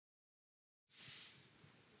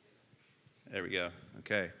There we go.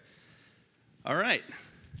 Okay. All right.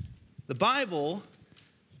 The Bible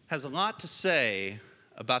has a lot to say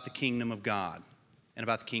about the kingdom of God and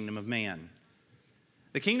about the kingdom of man.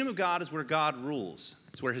 The kingdom of God is where God rules.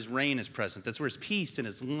 It's where his reign is present. That's where his peace and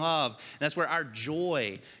his love, and that's where our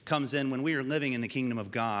joy comes in when we are living in the kingdom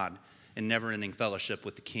of God in never-ending fellowship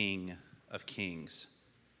with the King of Kings.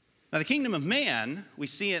 Now, the kingdom of man, we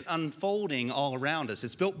see it unfolding all around us.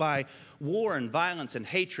 It's built by war and violence and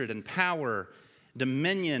hatred and power,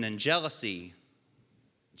 dominion and jealousy,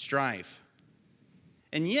 strife.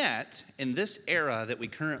 And yet, in this era that we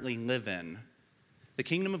currently live in, the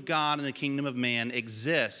kingdom of God and the kingdom of man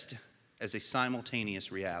exist as a simultaneous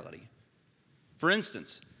reality. For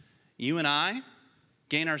instance, you and I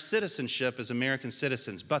gain our citizenship as American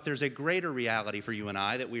citizens, but there's a greater reality for you and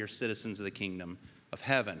I that we are citizens of the kingdom of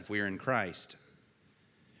heaven if we are in Christ.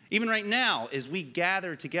 Even right now, as we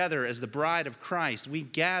gather together as the bride of Christ, we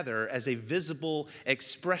gather as a visible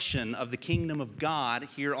expression of the kingdom of God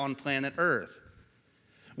here on planet Earth.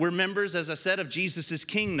 We're members, as I said, of Jesus'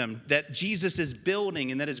 kingdom that Jesus is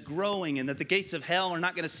building and that is growing and that the gates of hell are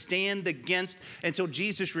not going to stand against until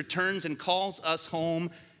Jesus returns and calls us home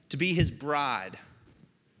to be his bride.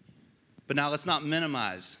 But now let's not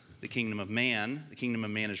minimize the kingdom of man. The kingdom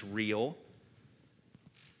of man is real.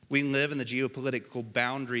 We live in the geopolitical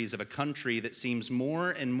boundaries of a country that seems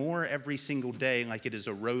more and more every single day like it is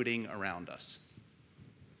eroding around us.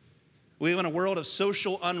 We live in a world of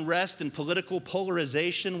social unrest and political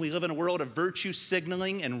polarization. We live in a world of virtue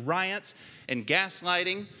signaling and riots and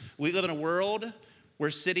gaslighting. We live in a world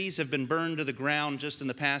where cities have been burned to the ground just in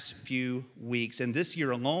the past few weeks. And this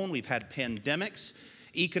year alone, we've had pandemics,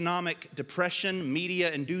 economic depression,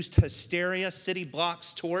 media-induced hysteria, city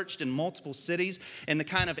blocks torched in multiple cities, and the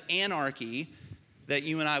kind of anarchy that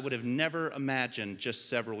you and I would have never imagined just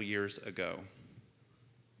several years ago.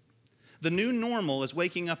 The new normal is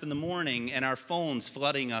waking up in the morning and our phones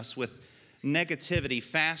flooding us with negativity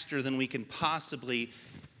faster than we can possibly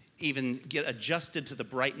even get adjusted to the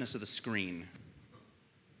brightness of the screen.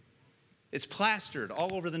 It's plastered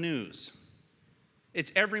all over the news.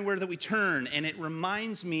 It's everywhere that we turn, and it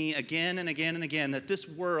reminds me again and again and again that this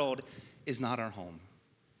world is not our home.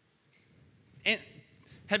 And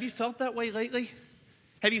have you felt that way lately?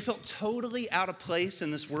 Have you felt totally out of place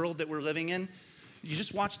in this world that we're living in? You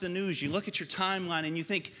just watch the news, you look at your timeline, and you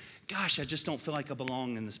think, gosh, I just don't feel like I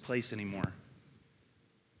belong in this place anymore.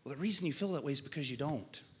 Well, the reason you feel that way is because you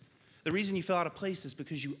don't. The reason you feel out of place is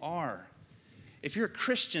because you are. If you're a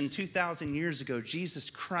Christian 2,000 years ago,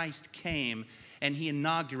 Jesus Christ came and he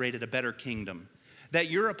inaugurated a better kingdom that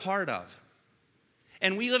you're a part of.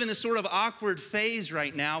 And we live in this sort of awkward phase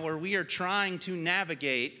right now where we are trying to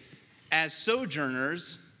navigate as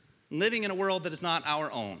sojourners living in a world that is not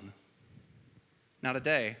our own. Now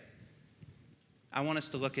today, I want us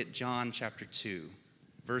to look at John chapter 2,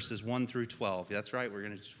 verses 1 through 12. That's right, we're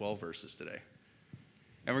going to do 12 verses today.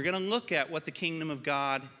 And we're going to look at what the kingdom of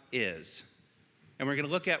God is. And we're going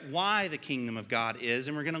to look at why the kingdom of God is.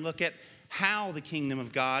 And we're going to look at how the kingdom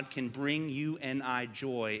of God can bring you and I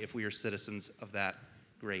joy if we are citizens of that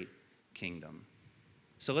great kingdom.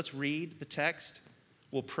 So let's read the text,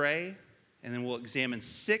 we'll pray, and then we'll examine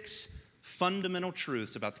 6 fundamental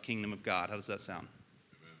truths about the kingdom of God. How does that sound?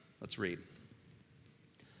 Amen. Let's read.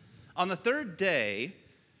 On the 3rd day,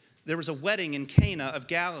 there was a wedding in Cana of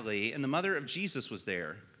Galilee, and the mother of Jesus was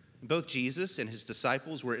there. Both Jesus and his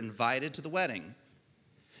disciples were invited to the wedding.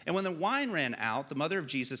 And when the wine ran out, the mother of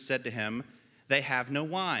Jesus said to him, "They have no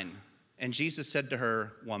wine." And Jesus said to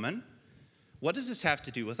her, "Woman, what does this have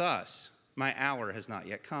to do with us? My hour has not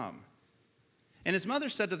yet come." And his mother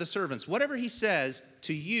said to the servants, "Whatever he says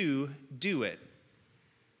to you, do it."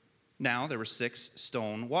 Now there were 6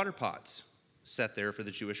 stone water pots set there for the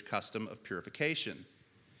Jewish custom of purification,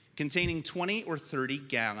 containing 20 or 30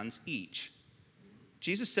 gallons each.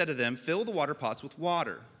 Jesus said to them, "Fill the water pots with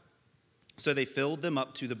water." So they filled them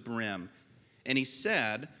up to the brim. And he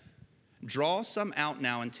said, "Draw some out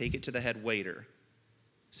now and take it to the head waiter."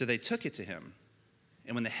 So they took it to him.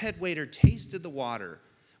 And when the head waiter tasted the water,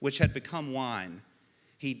 which had become wine,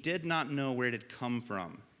 he did not know where it had come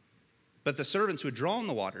from. But the servants who had drawn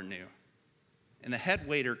the water knew. And the head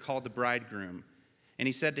waiter called the bridegroom. And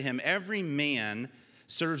he said to him, "Every man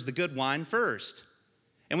serves the good wine first.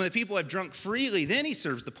 And when the people have drunk freely, then he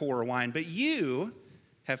serves the poorer wine. But you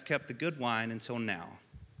have kept the good wine until now."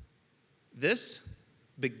 This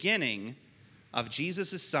beginning of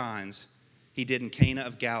Jesus' signs he did in Cana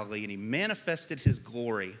of Galilee, and he manifested his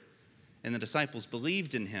glory, and the disciples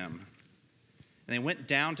believed in him. And they went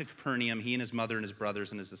down to Capernaum, he and his mother and his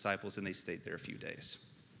brothers and his disciples, and they stayed there a few days.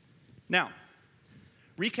 Now,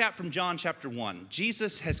 recap from John chapter 1.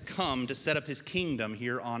 Jesus has come to set up his kingdom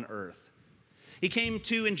here on earth. He came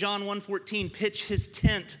to, in John 1:14, pitch his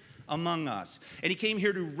tent among us. And he came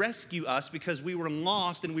here to rescue us because we were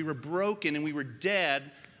lost and we were broken and we were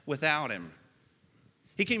dead without him.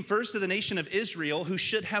 He came first to the nation of Israel, who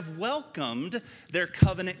should have welcomed their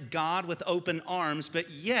covenant God with open arms.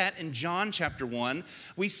 But yet, in John chapter 1,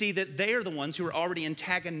 we see that they are the ones who are already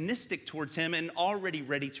antagonistic towards him and already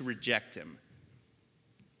ready to reject him.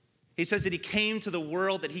 He says that he came to the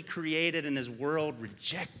world that he created, and his world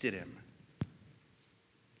rejected him.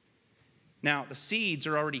 Now, the seeds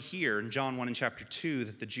are already here in John 1 and chapter 2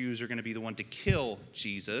 that the Jews are going to be the one to kill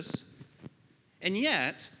Jesus. And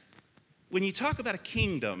yet, when you talk about a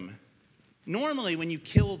kingdom, normally when you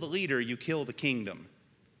kill the leader, you kill the kingdom,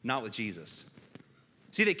 not with Jesus.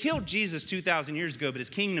 See, they killed Jesus 2,000 years ago, but his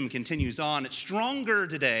kingdom continues on. It's stronger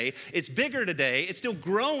today. It's bigger today. It's still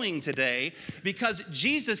growing today because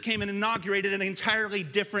Jesus came and inaugurated an entirely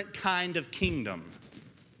different kind of kingdom.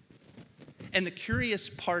 And the curious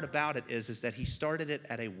part about it is that he started it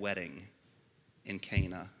at a wedding in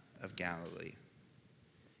Cana of Galilee,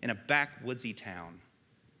 in a backwoodsy town.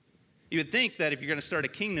 You would think that if you're going to start a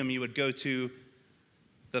kingdom, you would go to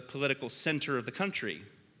the political center of the country,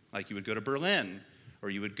 like you would go to Berlin, or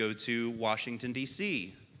you would go to Washington,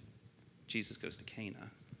 D.C. Jesus goes to Cana.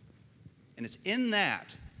 And it's in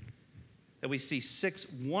that we see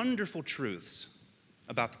 6 wonderful truths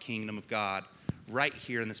about the kingdom of God right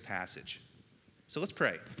here in this passage. So let's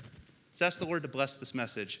pray. Let's ask the Lord to bless this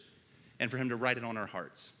message and for him to write it on our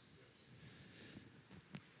hearts.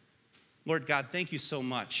 Lord God, thank you so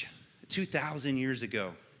much. 2,000 years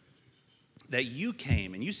ago, that you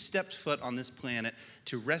came and you stepped foot on this planet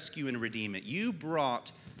to rescue and redeem it. You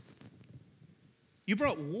brought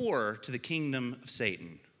war to the kingdom of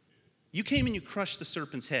Satan. You came and you crushed the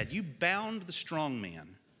serpent's head. You bound the strong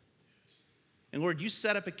man. And Lord, you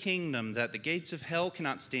set up a kingdom that the gates of hell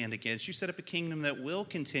cannot stand against. You set up a kingdom that will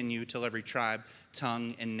continue till every tribe,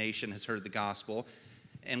 tongue, and nation has heard the gospel.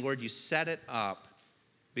 And Lord, you set it up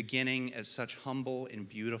beginning as such humble and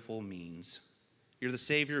beautiful means. You're the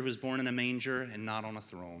Savior who was born in a manger and not on a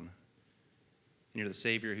throne. And you're the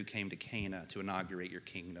Savior who came to Cana to inaugurate your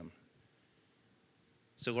kingdom.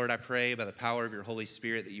 So Lord, I pray by the power of your Holy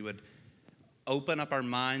Spirit that you would open up our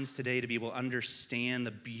minds today to be able to understand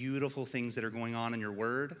the beautiful things that are going on in your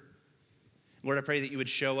word. Lord, I pray that you would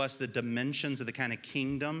show us the dimensions of the kind of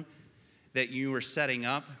kingdom that you are setting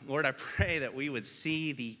up. Lord, I pray that we would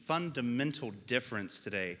see the fundamental difference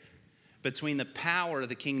today between the power of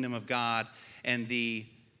the kingdom of God and the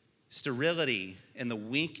sterility and the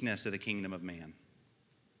weakness of the kingdom of man.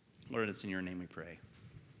 Lord, it's in your name we pray.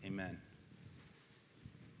 Amen.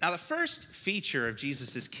 Now, the first feature of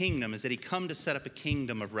Jesus' kingdom is that he come to set up a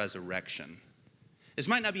kingdom of resurrection. This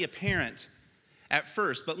might not be apparent at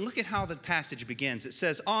first, but look at how the passage begins. It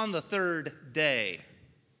says, on the 3rd day,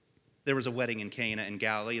 there was a wedding in Cana in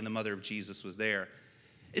Galilee, and the mother of Jesus was there.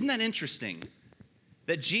 Isn't that interesting?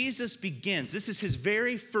 That Jesus begins, this is his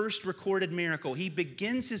very first recorded miracle. He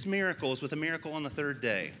begins his miracles with a miracle on the 3rd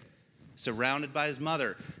day, surrounded by his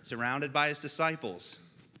mother, surrounded by his disciples.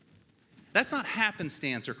 That's not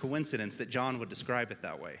happenstance or coincidence that John would describe it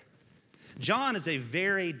that way. John is a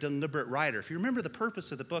very deliberate writer. If you remember the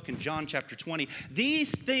purpose of the book in John chapter 20,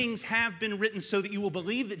 these things have been written so that you will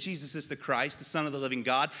believe that Jesus is the Christ, the Son of the living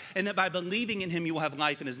God, and that by believing in him you will have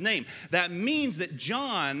life in his name. That means that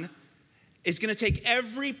John is going to take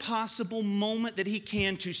every possible moment that he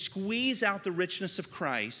can to squeeze out the richness of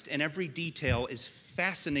Christ, and every detail is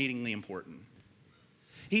fascinatingly important.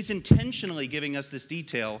 He's intentionally giving us this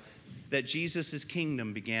detail that Jesus'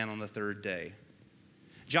 kingdom began on the 3rd day.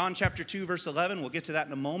 John chapter 2, verse 11, we'll get to that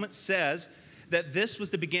in a moment, says that this was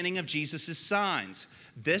the beginning of Jesus' signs.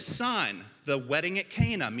 This sign, the wedding at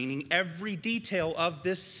Cana, meaning every detail of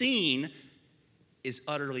this scene, is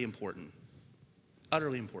utterly important.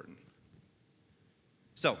 Utterly important.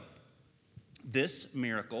 So, this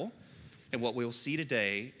miracle, and what we'll see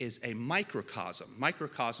today, is a microcosm.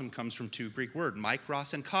 Microcosm comes from 2 Greek words,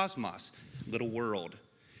 mikros and cosmos, little world.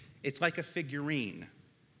 It's like a figurine.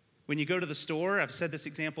 When you go to the store, I've said this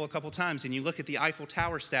example a couple times, and you look at the Eiffel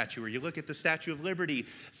Tower statue, or you look at the Statue of Liberty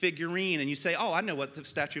figurine, and you say, oh, I know what the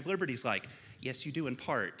Statue of Liberty's like. Yes, you do in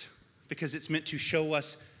part, because it's meant to show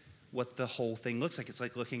us what the whole thing looks like. It's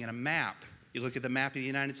like looking at a map. You look at the map of the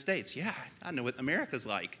United States. Yeah, I know what America's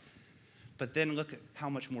like. But then look at how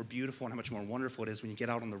much more beautiful and how much more wonderful it is when you get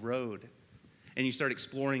out on the road, and you start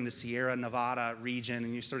exploring the Sierra Nevada region,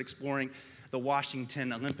 and you start exploring the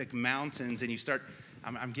Washington Olympic Mountains, and you start...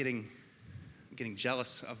 I'm getting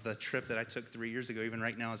jealous of the trip that I took 3 years ago, even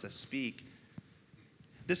right now as I speak.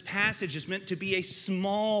 This passage is meant to be a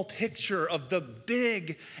small picture of the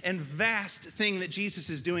big and vast thing that Jesus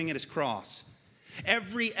is doing at his cross.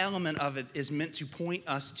 Every element of it is meant to point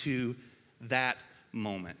us to that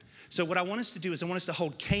moment. So what I want us to do is I want us to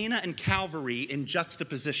hold Cana and Calvary in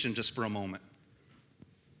juxtaposition just for a moment.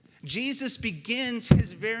 Jesus begins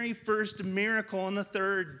his very first miracle on the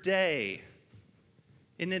third day.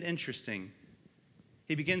 Isn't it interesting?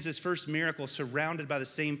 He begins his first miracle surrounded by the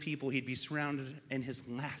same people he'd be surrounded in his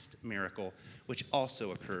last miracle, which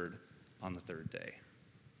also occurred on the third day.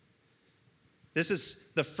 This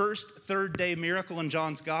is the first third day miracle in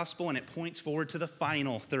John's gospel, and it points forward to the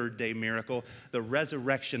final third day miracle, the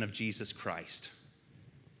resurrection of Jesus Christ.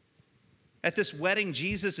 At this wedding,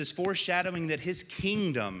 Jesus is foreshadowing that his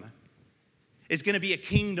kingdom is going to be a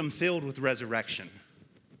kingdom filled with resurrection,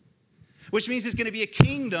 which means it's going to be a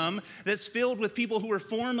kingdom that's filled with people who are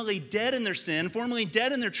formerly dead in their sin, formerly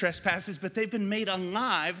dead in their trespasses, but they've been made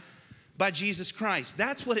alive by Jesus Christ.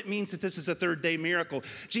 That's what it means that this is a third day miracle.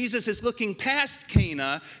 Jesus is looking past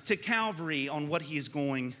Cana to Calvary on what he is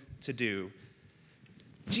going to do.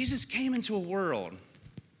 Jesus came into a world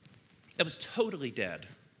that was totally dead.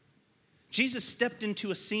 Jesus stepped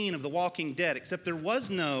into a scene of the walking dead, except there was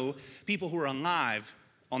no people who were alive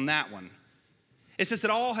on that one. It says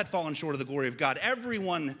that all had fallen short of the glory of God.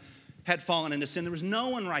 Everyone had fallen into sin. There was no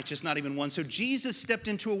one righteous, not even one. So Jesus stepped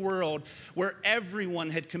into a world where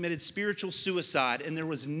everyone had committed spiritual suicide, and there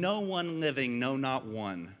was no one living, no, not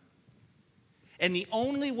one. And the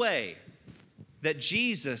only way that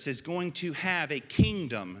Jesus is going to have a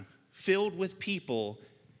kingdom filled with people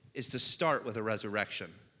is to start with a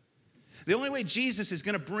resurrection. The only way Jesus is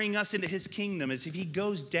going to bring us into his kingdom is if he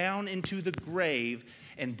goes down into the grave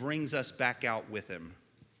and brings us back out with him.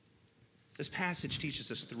 This passage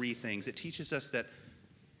teaches us three things. It teaches us that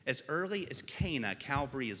as early as Cana,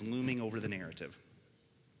 Calvary is looming over the narrative.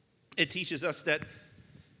 It teaches us that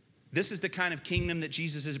this is the kind of kingdom that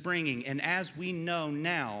Jesus is bringing. And as we know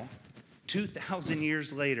now, 2,000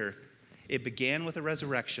 years later, it began with a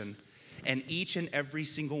resurrection. And each and every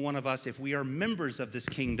single one of us, if we are members of this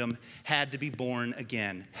kingdom, had to be born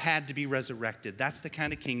again, had to be resurrected. That's the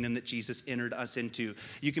kind of kingdom that Jesus entered us into.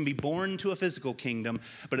 You can be born into a physical kingdom,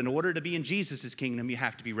 but in order to be in Jesus' kingdom, you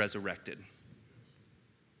have to be resurrected.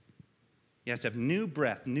 You have to have new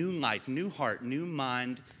breath, new life, new heart, new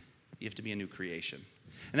mind. You have to be a new creation.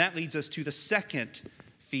 And that leads us to the second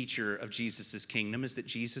feature of Jesus' kingdom, is that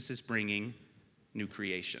Jesus is bringing new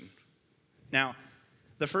creation. Now,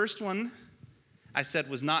 the first one I said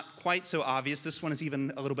was not quite so obvious. This one is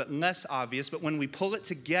even a little bit less obvious. But when we pull it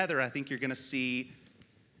together, I think you're going to see,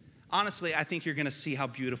 honestly, I think you're going to see how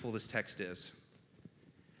beautiful this text is.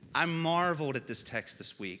 I marveled at this text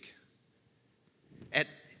this week, at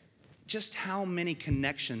just how many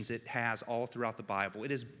connections it has all throughout the Bible.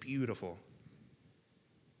 It is beautiful.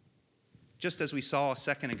 Just as we saw a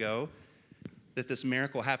second ago that this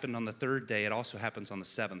miracle happened on the third day, it also happens on the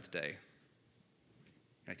seventh day.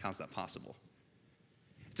 How's that possible?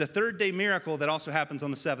 It's a third day miracle that also happens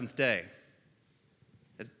on the seventh day.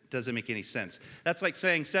 It doesn't make any sense. That's like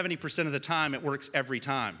saying 70% of the time it works every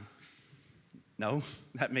time. No,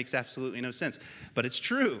 that makes absolutely no sense. But it's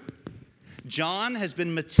true. John has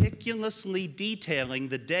been meticulously detailing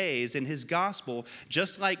the days in his gospel,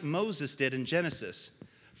 just like Moses did in Genesis.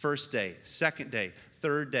 First day, second day,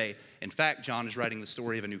 third day. In fact, John is writing the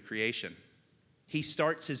story of a new creation. He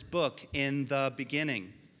starts his book in the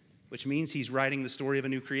beginning, which means he's writing the story of a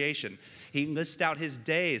new creation. He lists out his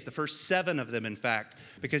days, the first 7 of them, in fact,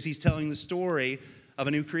 because he's telling the story of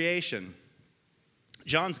a new creation.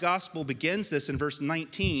 John's gospel begins this in verse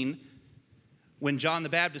 19 when John the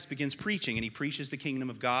Baptist begins preaching, and he preaches the kingdom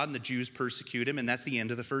of God, and the Jews persecute him, and that's the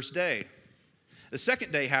end of the first day. The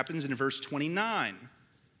second day happens in verse 29,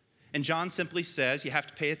 and John simply says, you have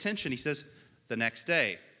to pay attention. He says, the next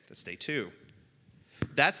day, that's day 2.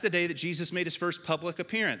 That's the day that Jesus made his first public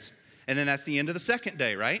appearance. And then that's the end of the second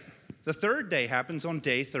day, right? The third day happens on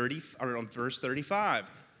day 30, or on verse 35,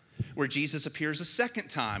 where Jesus appears a second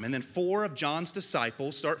time. And then 4 of John's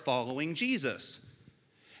disciples start following Jesus.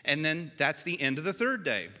 And then that's the end of the third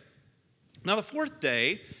day. Now the fourth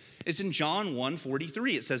day is in John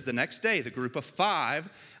 1:43. It says the next day, the group of 5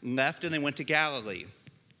 left and they went to Galilee.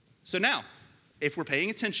 So now, if we're paying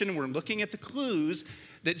attention and we're looking at the clues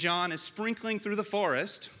that John is sprinkling through the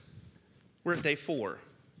forest, we're at day 4.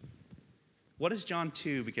 What does John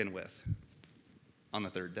 2 begin with? On the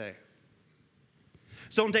third day.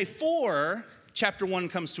 So on day 4, chapter 1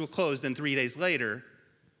 comes to a close. Then 3 days later,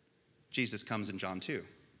 Jesus comes in John 2.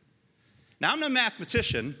 Now, I'm no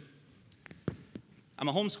mathematician. I'm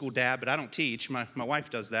a homeschool dad, but I don't teach. My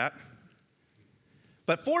wife does that.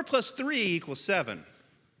 But 4 plus 3 equals 7.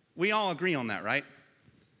 We all agree on that, right?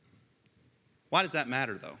 Why does that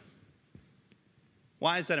matter, though?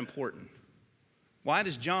 Why is that important? Why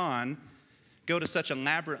does John go to such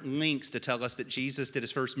elaborate lengths to tell us that Jesus did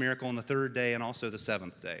his first miracle on the third day and also the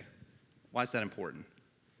seventh day? Why is that important?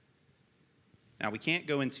 Now, we can't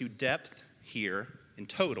go into depth here in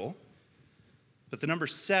total, but the number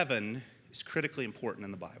 7 is critically important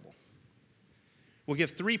in the Bible. We'll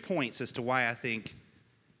give 3 points as to why I think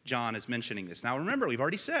John is mentioning this. Now, remember, we've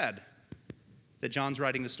already said that John's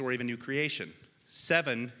writing the story of a new creation.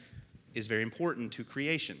 7 is very important to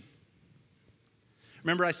creation.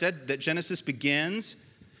 Remember, I said that Genesis begins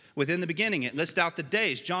within the beginning. It lists out the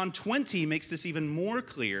days. John 20 makes this even more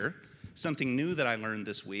clear. Something new that I learned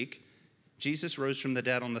this week. Jesus rose from the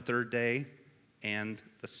dead on the third day and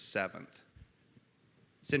the seventh.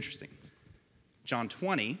 It's interesting. John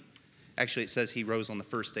 20, actually it says he rose on the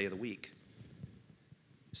first day of the week.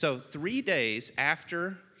 So 3 days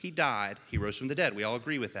after he died, he rose from the dead. We all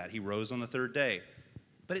agree with that. He rose on the third day.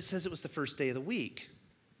 But it says it was the first day of the week,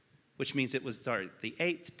 which means it was the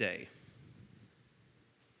 8th day.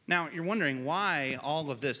 Now, you're wondering why all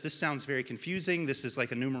of this. This sounds very confusing. This is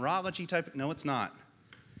like a numerology type. No, it's not.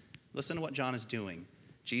 Listen to what John is doing.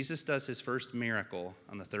 Jesus does his first miracle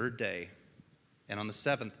on the third day and on the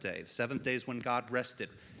seventh day. The seventh day is when God rested.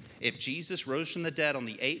 If Jesus rose from the dead on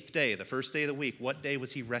the 8th day, the first day of the week, what day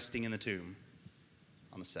was he resting in the tomb?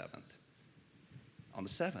 On the 7th. On the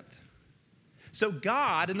 7th. So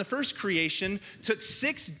God, in the first creation, took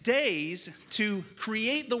 6 days to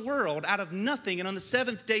create the world out of nothing, and on the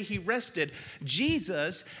 7th day he rested.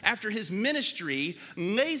 Jesus, after his ministry,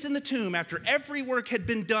 lays in the tomb after every work had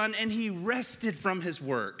been done, and he rested from his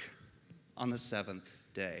work on the 7th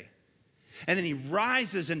day. And then he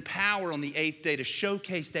rises in power on the 8th day to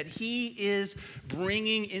showcase that he is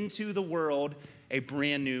bringing into the world a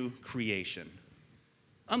brand new creation.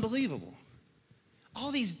 Unbelievable.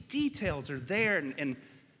 All these details are there, and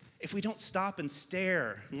if we don't stop and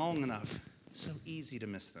stare long enough, it's so easy to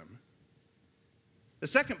miss them. The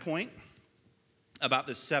second point about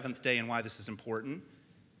this 7th day and why this is important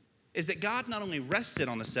is that God not only rested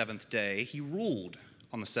on the 7th day, he ruled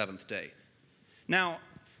on the 7th day. Now,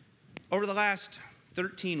 over the last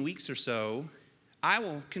 13 weeks or so, I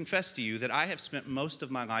will confess to you that I have spent most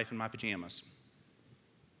of my life in my pajamas.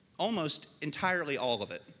 Almost entirely all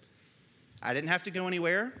of it. I didn't have to go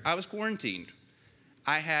anywhere. I was quarantined.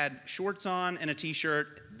 I had shorts on and a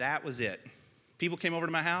t-shirt. That was it. People came over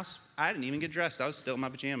to my house. I didn't even get dressed. I was still in my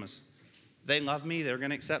pajamas. They love me. They're going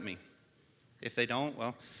to accept me. If they don't,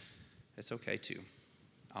 well, it's okay too.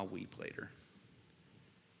 I'll weep later.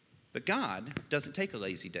 But God doesn't take a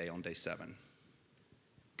lazy day on day 7.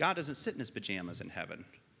 God doesn't sit in his pajamas in heaven.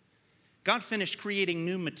 God finished creating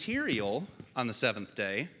new material on the 7th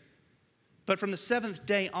day. But from the 7th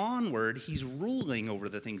day onward, he's ruling over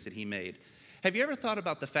the things that he made. Have you ever thought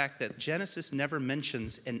about the fact that Genesis never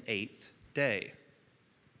mentions an 8th day?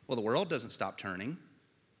 Well, the world doesn't stop turning.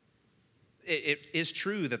 It is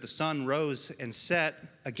true that the sun rose and set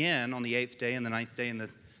again on the 8th day and the 9th day and the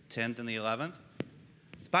 10th and the 11th.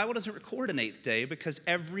 The Bible doesn't record an 8th day because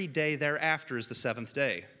every day thereafter is the 7th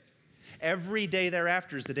day. Every day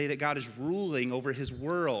thereafter is the day that God is ruling over his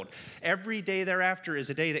world. Every day thereafter is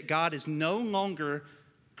a day that God is no longer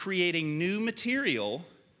creating new material.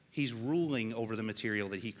 He's ruling over the material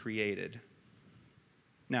that he created.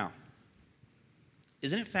 Now,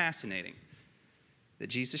 isn't it fascinating that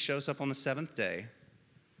Jesus shows up on the 7th day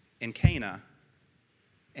in Cana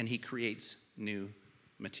and he creates new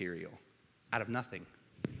material out of nothing?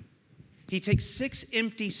 He takes 6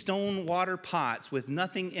 empty stone water pots with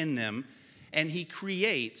nothing in them, and he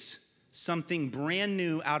creates something brand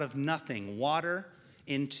new out of nothing, water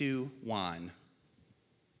into wine.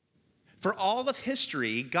 For all of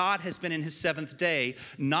history, God has been in his 7th day,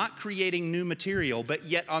 not creating new material, but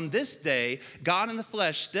yet on this day, God in the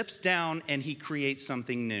flesh steps down and he creates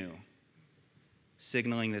something new,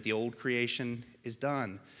 signaling that the old creation is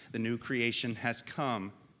done. The new creation has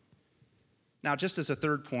come. Now, just as a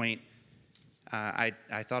third point, I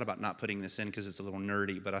thought about not putting this in because it's a little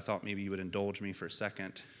nerdy, but I thought maybe you would indulge me for a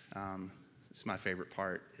second. It's my favorite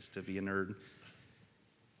part, is to be a nerd.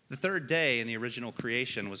 The third day in the original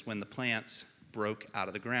creation was when the plants broke out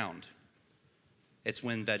of the ground. It's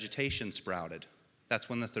when vegetation sprouted. That's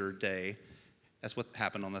when the third day, that's what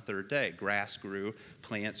happened on the third day. Grass grew,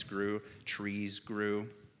 plants grew, trees grew.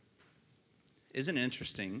 Isn't it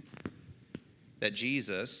interesting that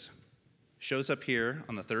Jesus shows up here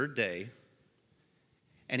on the third day,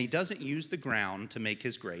 and he doesn't use the ground to make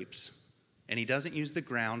his grapes, and he doesn't use the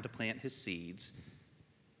ground to plant his seeds.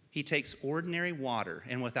 he takes ordinary water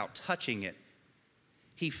and without touching it,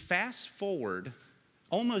 he fast forward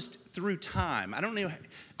almost through time. I don't know,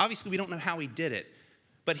 obviously we don't know how he did it,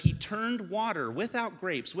 but he turned water without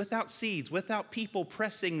grapes, without seeds, without people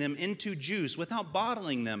pressing them into juice, without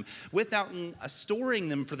bottling them, without storing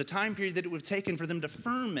them for the time period that it would have taken for them to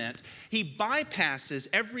ferment. He bypasses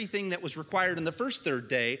everything that was required in the first third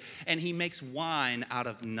day, and he makes wine out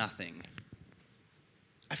of nothing.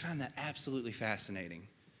 I find that absolutely fascinating.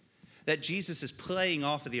 That Jesus is playing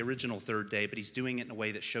off of the original third day, but he's doing it in a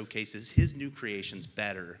way that showcases his new creation's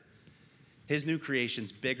better. His new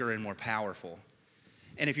creation's bigger and more powerful.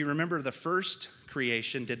 And if you remember, the first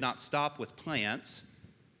creation did not stop with plants.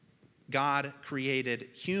 God created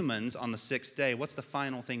humans on the sixth day. What's the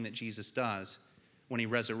final thing that Jesus does when he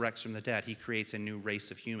resurrects from the dead? He creates a new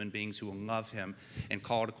race of human beings who will love him and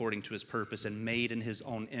called according to his purpose and made in his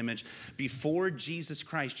own image. Before Jesus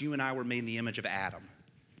Christ, you and I were made in the image of Adam.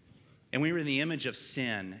 And we were in the image of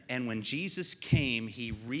sin. And when Jesus came,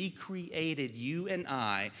 he recreated you and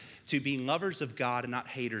I to be lovers of God and not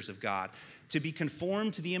haters of God, to be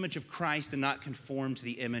conformed to the image of Christ and not conformed to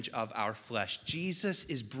the image of our flesh. Jesus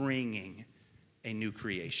is bringing a new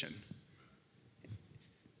creation.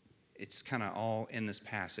 It's kind of all in this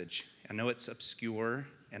passage. I know it's obscure.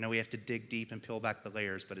 I know we have to dig deep and peel back the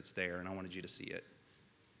layers, but it's there, and I wanted you to see it.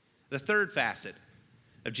 The third facet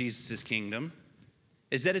of Jesus' kingdom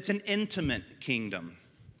is that it's an intimate kingdom.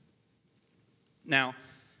 Now,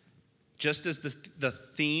 just as the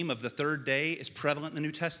theme of the third day is prevalent in the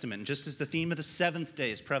New Testament, and just as the theme of the seventh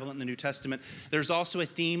day is prevalent in the New Testament, there's also a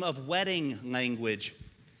theme of wedding language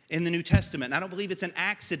in the New Testament. And I don't believe it's an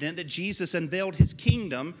accident that Jesus unveiled his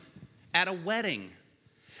kingdom at a wedding.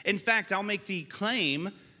 In fact, I'll make the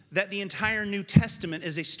claim that the entire New Testament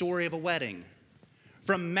is a story of a wedding.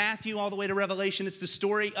 From Matthew all the way to Revelation, it's the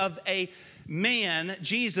story of a man,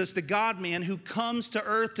 Jesus, the God-man, who comes to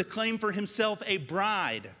earth to claim for himself a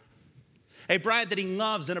bride that he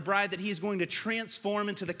loves, and a bride that he is going to transform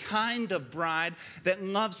into the kind of bride that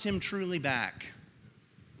loves him truly back.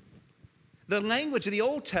 The language of the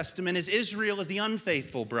Old Testament is Israel as the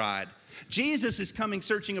unfaithful bride. Jesus is coming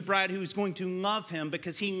searching a bride who is going to love him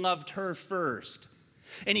because he loved her first.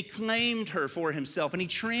 And he claimed her for himself, and he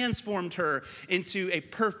transformed her into a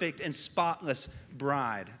perfect and spotless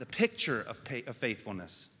bride, the picture of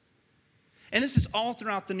faithfulness. And this is all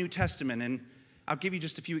throughout the New Testament, and I'll give you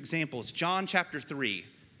just a few examples. John chapter 3,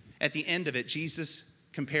 at the end of it, Jesus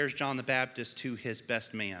compares John the Baptist to his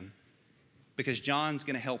best man because John's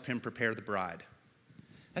going to help him prepare the bride.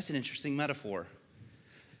 That's an interesting metaphor.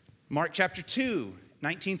 Mark chapter 2,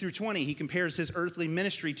 19 through 20, he compares his earthly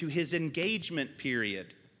ministry to his engagement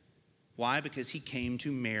period. Why? Because he came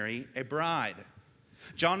to marry a bride.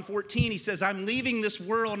 John 14, he says, I'm leaving this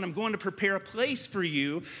world and I'm going to prepare a place for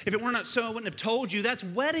you. If it were not so, I wouldn't have told you. That's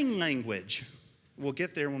wedding language. We'll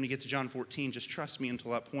get there when we get to John 14. Just trust me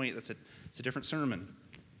until that point. It's a different sermon.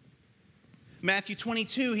 Matthew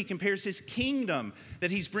 22, he compares his kingdom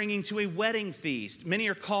that he's bringing to a wedding feast. Many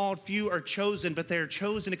are called, few are chosen, but they are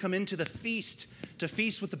chosen to come into the feast, to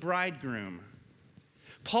feast with the bridegroom.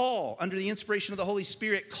 Paul, under the inspiration of the Holy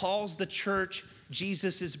Spirit, calls the church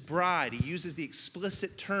Jesus' bride. He uses the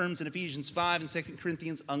explicit terms in Ephesians 5 and 2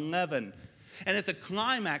 Corinthians 11. And at the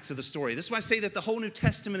climax of the story, this is why I say that the whole New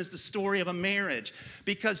Testament is the story of a marriage,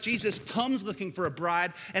 because Jesus comes looking for a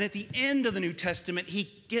bride, and at the end of the New Testament,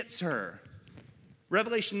 he gets her.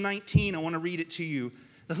 Revelation 19, I want to read it to you.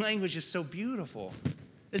 The language is so beautiful.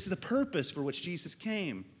 This is the purpose for which Jesus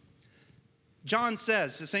came. John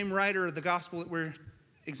says, the same writer of the gospel that we're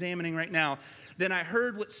examining right now, then I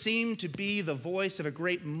heard what seemed to be the voice of a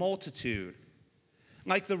great multitude,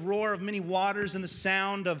 like the roar of many waters and the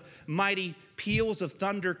sound of mighty peals of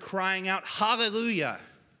thunder crying out, Hallelujah!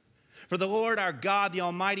 For the Lord our God, the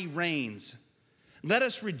Almighty, reigns. Let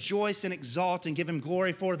us rejoice and exalt and give him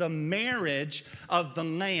glory, for the marriage of the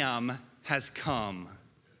Lamb has come,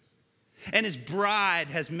 and his bride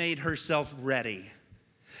has made herself ready.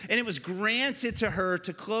 And it was granted to her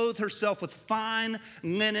to clothe herself with fine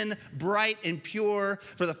linen, bright and pure,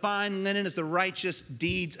 for the fine linen is the righteous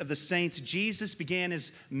deeds of the saints. Jesus began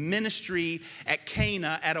his ministry at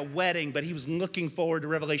Cana at a wedding, but he was looking forward to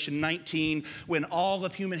Revelation 19 when all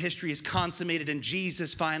of human history is consummated and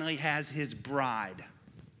Jesus finally has his bride.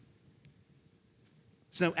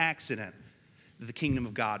 It's no accident that the kingdom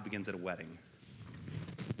of God begins at a wedding.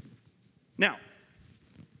 Now,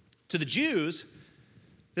 to the Jews,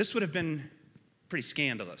 this would have been pretty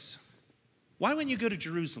scandalous. Why wouldn't you go to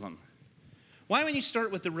Jerusalem? Why wouldn't you start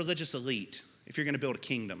with the religious elite if you're going to build a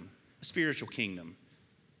kingdom, a spiritual kingdom,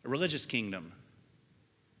 a religious kingdom?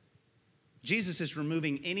 Jesus is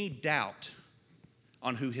removing any doubt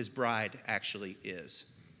on who his bride actually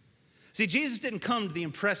is. See, Jesus didn't come to the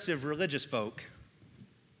impressive religious folk.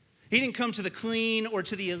 He didn't come to the clean or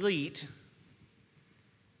to the elite.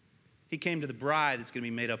 He came to the bride that's going to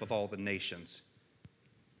be made up of all the nations.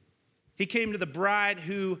 He came to the bride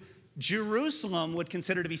who Jerusalem would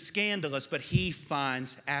consider to be scandalous, but he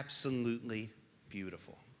finds absolutely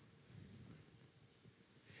beautiful.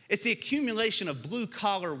 It's the accumulation of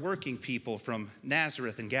blue-collar working people from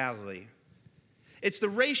Nazareth and Galilee. It's the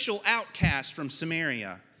racial outcast from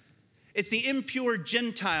Samaria. It's the impure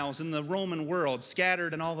Gentiles in the Roman world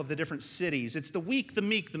scattered in all of the different cities. It's the weak, the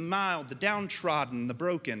meek, the mild, the downtrodden, the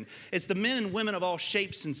broken. It's the men and women of all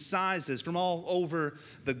shapes and sizes from all over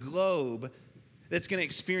the globe that's going to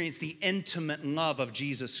experience the intimate love of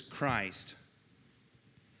Jesus Christ.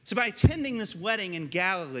 So by attending this wedding in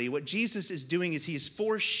Galilee, what Jesus is doing is he is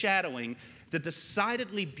foreshadowing the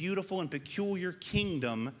decidedly beautiful and peculiar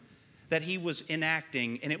kingdom that he was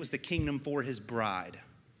enacting, and it was the kingdom for his bride.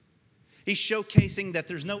 He's showcasing that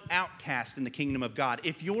there's no outcast in the kingdom of God.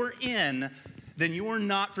 If you're in, then you are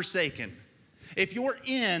not forsaken. If you're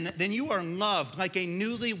in, then you are loved like a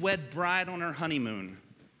newlywed bride on her honeymoon.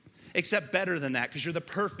 Except better than that, because you're the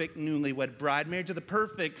perfect newlywed bride, married to the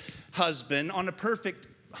perfect husband on a perfect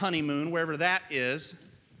honeymoon, wherever that is.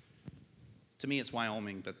 To me, it's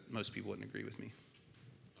Wyoming, but most people wouldn't agree with me.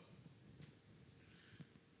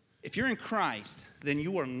 If you're in Christ, then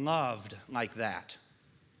you are loved like that.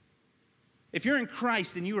 If you're in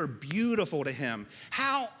Christ, then you are beautiful to him.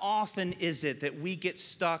 How often is it that we get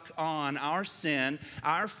stuck on our sin,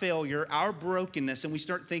 our failure, our brokenness, and we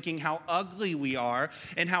start thinking how ugly we are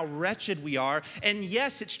and how wretched we are? And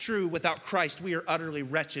yes, it's true, without Christ, we are utterly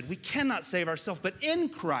wretched. We cannot save ourselves, but in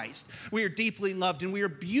Christ, we are deeply loved and we are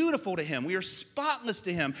beautiful to him. We are spotless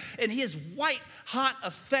to him, and his white-hot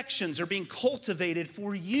affections are being cultivated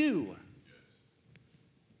for you.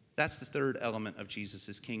 That's the third element of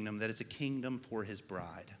Jesus' kingdom, that is a kingdom for his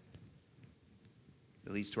bride.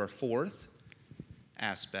 It leads to our fourth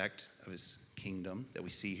aspect of his kingdom that we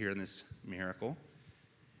see here in this miracle.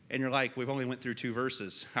 And you're like, we've only went through 2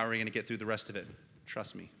 verses. How are we going to get through the rest of it?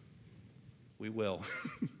 Trust me, we will,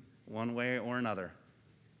 one way or another.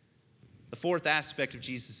 The fourth aspect of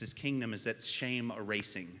Jesus' kingdom is that shame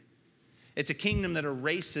erasing. It's a kingdom that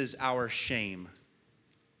erases our shame.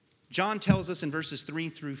 John tells us in verses 3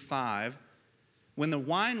 through 5, when the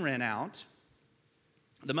wine ran out,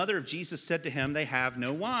 the mother of Jesus said to him, "They have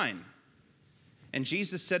no wine." And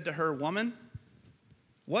Jesus said to her, "Woman,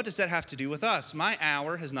 what does that have to do with us? My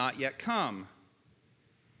hour has not yet come."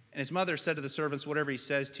 And his mother said to the servants, "Whatever he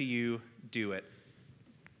says to you, do it."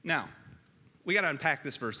 Now, we got to unpack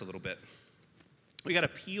this verse a little bit. We got to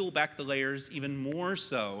peel back the layers even more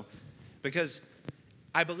so, because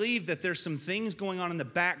I believe that there's some things going on in the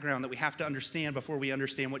background that we have to understand before we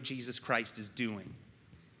understand what Jesus Christ is doing.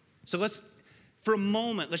 So for a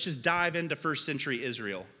moment, let's just dive into first century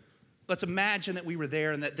Israel. Let's imagine that we were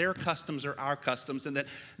there and that their customs are our customs and that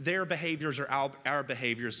their behaviors are our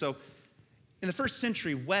behaviors. So in the first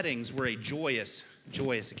century, weddings were a joyous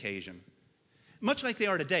occasion. Much like they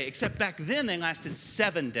are today, except back then they lasted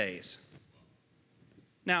 7 days.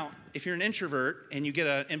 Now, if you're an introvert and you get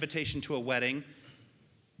an invitation to a wedding,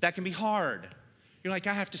 that can be hard. You're like,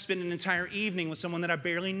 I have to spend an entire evening with someone that I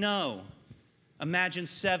barely know. Imagine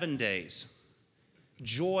 7 days.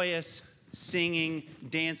 Joyous, singing,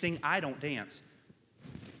 dancing. I don't dance.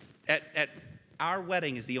 At our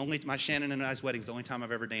wedding is my Shannon and I's wedding is the only time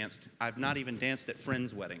I've ever danced. I've not even danced at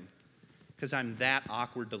friends' wedding because I'm that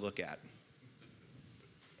awkward to look at.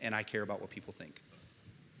 And I care about what people think.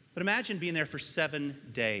 But imagine being there for 7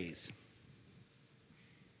 days.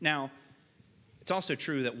 Now, it's also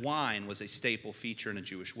true that wine was a staple feature in a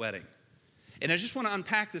Jewish wedding. And I just want to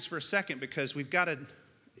unpack this for a second because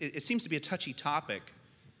it seems to be a touchy topic,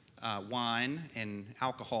 wine and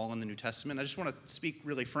alcohol in the New Testament. I just want to speak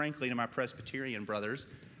really frankly to my Presbyterian brothers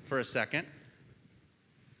for a second.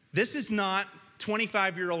 This is not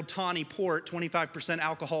 25-year-old Tawny Port, 25%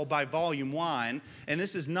 alcohol by volume wine, and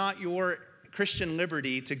this is not your Christian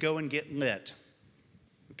liberty to go and get lit,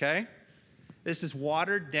 okay? This is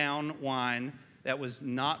watered down wine that was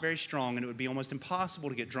not very strong, and it would be almost impossible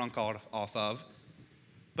to get drunk off of,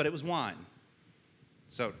 but it was wine.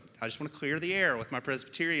 So I just want to clear the air with my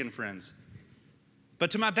Presbyterian friends.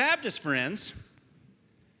 But to my Baptist friends,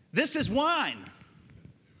 this is wine.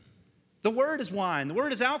 The word is wine. The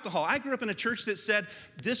word is alcohol. I grew up in a church that said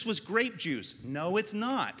this was grape juice. No, it's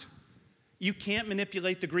not. You can't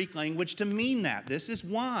manipulate the Greek language to mean that. This is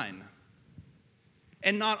wine.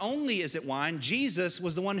 And not only is it wine, Jesus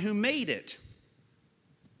was the one who made it.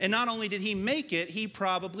 And not only did he make it, he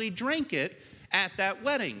probably drank it at that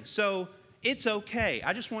wedding. So it's okay.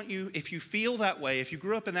 I just want you, if you feel that way, if you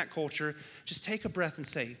grew up in that culture, just take a breath and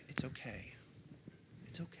say, it's okay.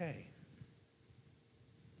 It's okay.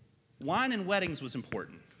 Wine in weddings was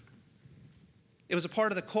important. It was a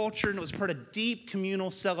part of the culture, and it was part of deep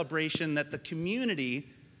communal celebration that the community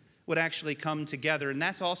would actually come together. And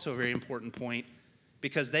that's also a very important point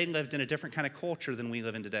because they lived in a different kind of culture than we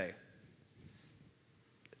live in today.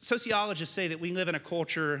 Sociologists say that we live in a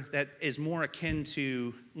culture that is more akin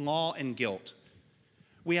to law and guilt.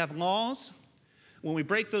 We have laws. When we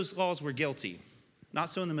break those laws, we're guilty. Not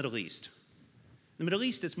so in the Middle East. In the Middle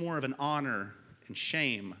East, it's more of an honor and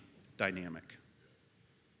shame dynamic.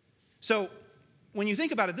 So when you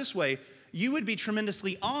think about it this way, you would be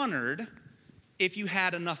tremendously honored if you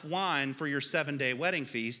had enough wine for your 7-day wedding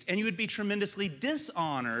feast, and you would be tremendously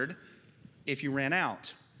dishonored if you ran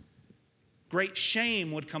out. Great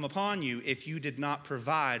shame would come upon you if you did not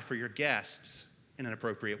provide for your guests in an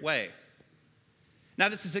appropriate way. Now,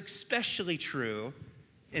 this is especially true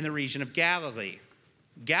in the region of Galilee.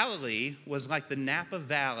 Galilee was like the Napa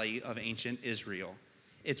Valley of ancient Israel.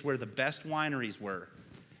 It's where the best wineries were.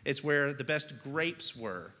 It's where the best grapes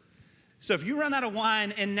were. So if you run out of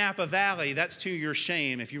wine in Napa Valley, that's to your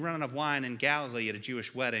shame. If you run out of wine in Galilee at a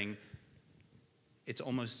Jewish wedding, it's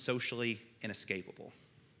almost socially inescapable.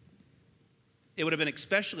 It would have been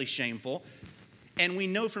especially shameful. And we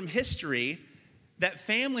know from history that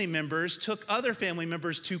family members took other family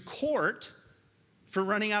members to court for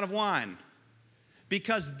running out of wine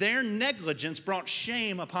because their negligence brought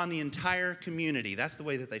shame upon the entire community. That's the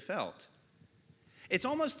way that they felt. It's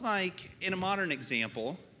almost like, in a modern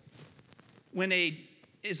example, when an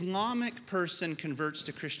Islamic person converts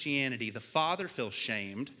to Christianity, the father feels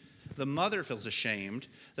shamed, the mother feels ashamed,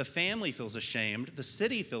 the family feels ashamed, the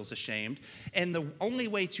city feels ashamed, and the only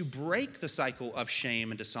way to break the cycle of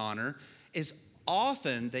shame and dishonor is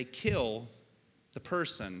often they kill the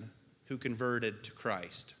person who converted to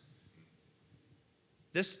Christ.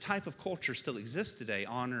 This type of culture still exists today,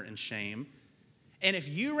 honor and shame. And if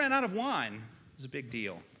you ran out of wine, it was a big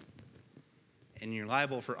deal. And you're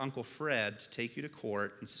liable for Uncle Fred to take you to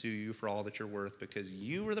court and sue you for all that you're worth because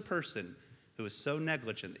you were the person who was so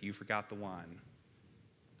negligent that you forgot the wine.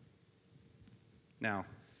 Now,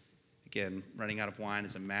 again, running out of wine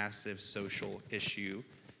is a massive social issue.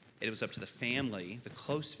 It was up to the family, the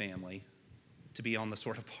close family, to be on the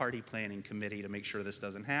sort of party planning committee to make sure this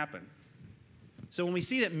doesn't happen. So when we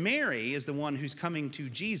see that Mary is the one who's coming to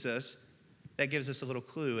Jesus, that gives us a little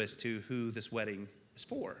clue as to who this wedding is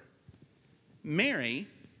for. Mary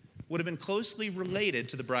would have been closely related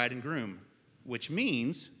to the bride and groom, which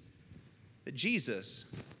means that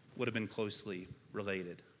Jesus would have been closely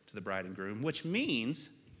related to the bride and groom, which means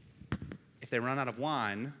if they run out of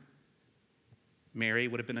wine, Mary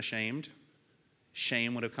would have been ashamed.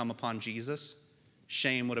 Shame would have come upon Jesus.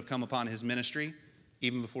 Shame would have come upon his ministry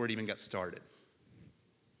even before it even got started.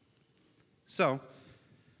 So,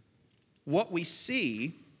 what we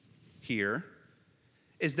see here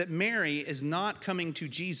is that Mary is not coming to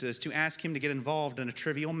Jesus to ask him to get involved in a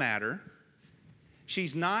trivial matter.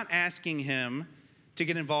 She's not asking him to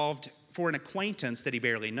get involved for an acquaintance that he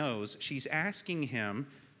barely knows. She's asking him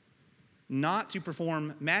not to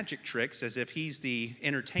perform magic tricks as if he's the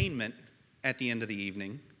entertainment at the end of the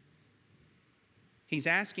evening. He's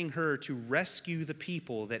asking her to rescue the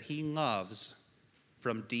people that he loves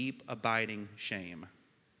from deep, abiding shame.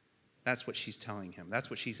 That's what she's telling him. That's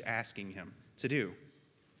what she's asking him to do.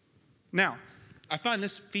 Now, I find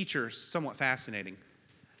this feature somewhat fascinating.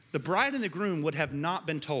 The bride and the groom would have not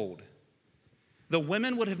been told. The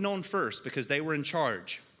women would have known first because they were in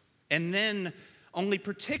charge. And then only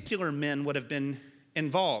particular men would have been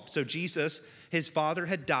involved. So Jesus, his father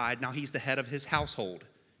had died. Now he's the head of his household.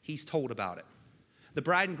 He's told about it. The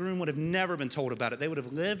bride and groom would have never been told about it. They would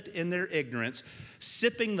have lived in their ignorance,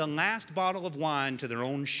 sipping the last bottle of wine to their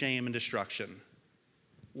own shame and destruction.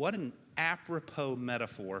 What an apropos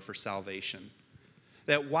metaphor for salvation.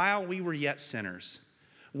 That while we were yet sinners,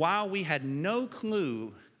 while we had no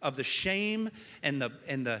clue of the shame and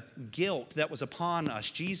the guilt that was upon us,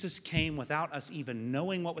 Jesus came without us even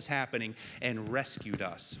knowing what was happening and rescued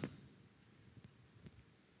us.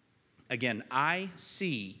 Again, I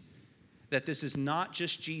see that this is not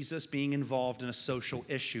just Jesus being involved in a social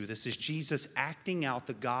issue. This is Jesus acting out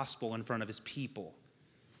the gospel in front of his people.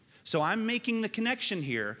 So I'm making the connection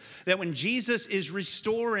here that when Jesus is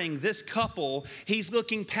restoring this couple, he's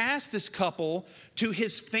looking past this couple to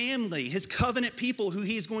his family, his covenant people who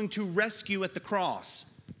he's going to rescue at the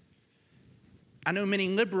cross. I know many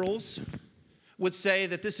liberals would say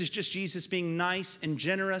that this is just Jesus being nice and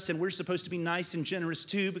generous, and we're supposed to be nice and generous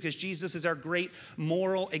too because Jesus is our great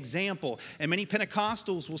moral example. And many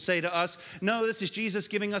Pentecostals will say to us, no, this is Jesus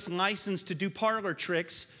giving us license to do parlor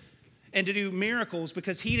tricks and to do miracles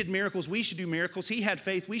because he did miracles, we should do miracles. He had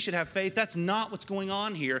faith, we should have faith. That's not what's going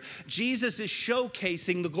on here. Jesus is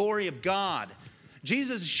showcasing the glory of God.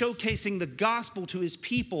 Jesus is showcasing the gospel to his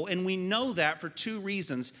people, and we know that for two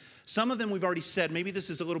reasons. Some of them we've already said. Maybe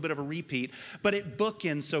this is a little bit of a repeat, but it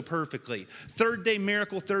bookends so perfectly. Third day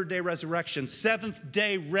miracle, third day resurrection. Seventh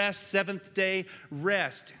day rest, seventh day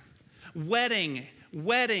rest. Wedding.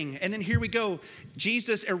 And then here we go.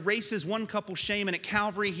 Jesus erases one couple's shame, and at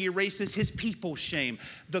Calvary, he erases his people's shame.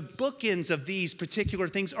 The bookends of these particular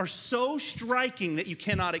things are so striking that you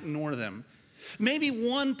cannot ignore them. Maybe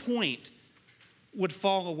one point would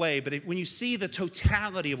fall away, but when you see the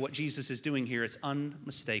totality of what Jesus is doing here, it's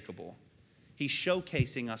unmistakable. He's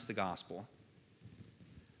showcasing us the gospel.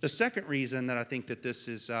 The second reason that I think that this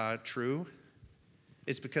is true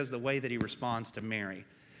is because of the way that he responds to Mary.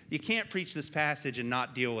 You can't preach this passage and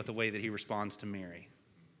not deal with the way that he responds to Mary.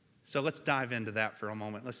 So let's dive into that for a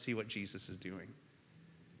moment. Let's see what Jesus is doing.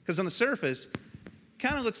 Because on the surface,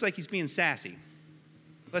 kind of looks like he's being sassy.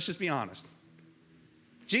 Let's just be honest.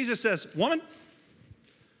 Jesus says, woman,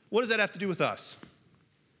 what does that have to do with us?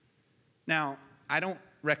 Now, I don't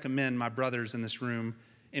recommend my brothers in this room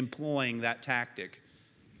employing that tactic.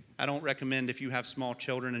 I don't recommend if you have small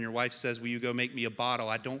children and your wife says, will you go make me a bottle?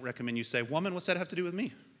 I don't recommend you say, woman, what's that have to do with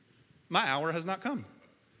me? My hour has not come.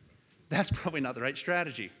 That's probably not the right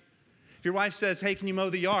strategy. If your wife says, hey, can you mow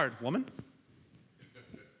the yard? Woman,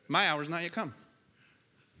 my hour's not yet come.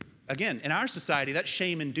 Again, in our society, that's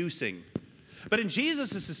shame-inducing. But in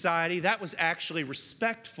Jesus' society, that was actually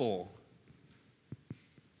respectful.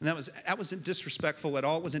 And that wasn't disrespectful at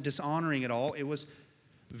all. It wasn't dishonoring at all. It was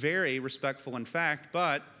very respectful, in fact,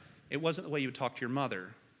 but it wasn't the way you would talk to your mother.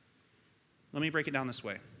 Let me break it down this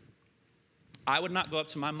way. I would not go up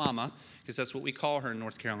to my mama, because that's what we call her in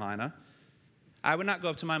North Carolina. I would not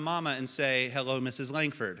go up to my mama and say, hello, Mrs.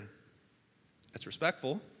 Langford. That's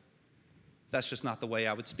respectful. That's just not the way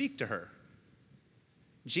I would speak to her.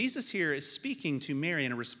 Jesus here is speaking to Mary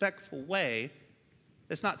in a respectful way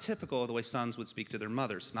that's not typical of the way sons would speak to their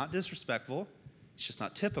mothers. It's not disrespectful. It's just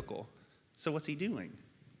not typical. So what's he doing?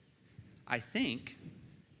 I think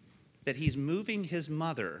that he's moving his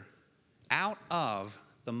mother out of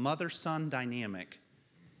the mother-son dynamic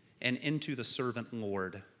and into the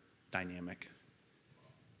servant-Lord dynamic.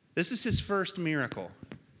 This is his first miracle.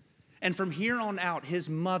 And from here on out, his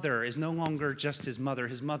mother is no longer just his mother.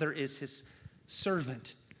 His mother is his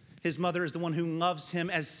servant. His mother is the one who loves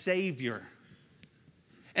him as Savior.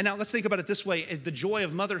 And now let's think about it this way. The joy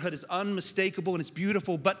of motherhood is unmistakable and it's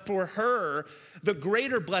beautiful, but for her, the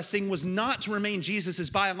greater blessing was not to remain Jesus'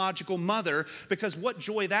 biological mother, because what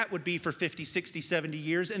joy that would be for 50, 60, 70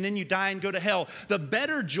 years, and then you die and go to hell. The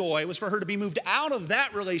better joy was for her to be moved out of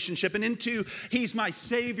that relationship and into, he's my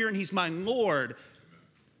Savior and he's my Lord.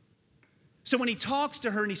 So when he talks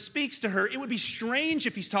to her and he speaks to her, it would be strange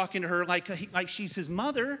if he's talking to her like she's his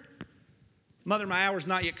mother. Mother, my hour's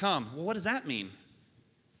not yet come. Well, what does that mean?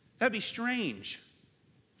 That'd be strange.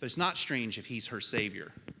 But it's not strange if he's her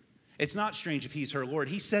Savior. It's not strange if he's her Lord.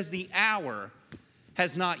 He says the hour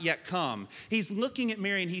has not yet come. He's looking at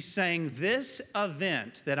Mary and he's saying, this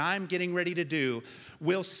event that I'm getting ready to do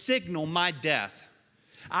will signal my death.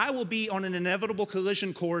 I will be on an inevitable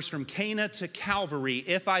collision course from Cana to Calvary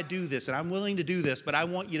if I do this, and I'm willing to do this, but I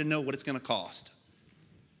want you to know what it's going to cost.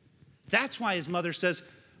 That's why his mother says,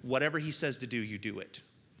 whatever he says to do, you do it.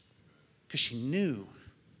 Because she knew.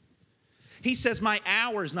 He says, my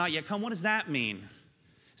hour is not yet come. What does that mean?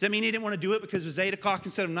 Does that mean he didn't want to do it because it was 8 o'clock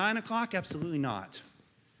instead of 9 o'clock? Absolutely not.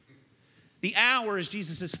 The hour is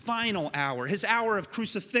Jesus' final hour, his hour of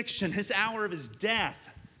crucifixion, his hour of his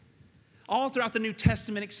death. All throughout the New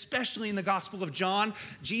Testament, especially in the Gospel of John,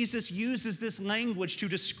 Jesus uses this language to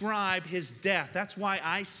describe his death. That's why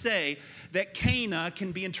I say that Cana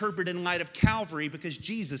can be interpreted in light of Calvary, because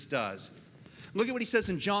Jesus does. Look at what he says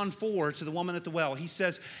in John 4 to the woman at the well. He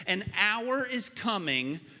says, an hour is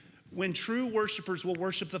coming when true worshipers will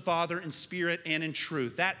worship the Father in spirit and in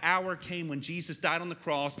truth. That hour came when Jesus died on the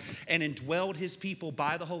cross and indwelled his people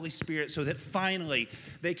by the Holy Spirit so that finally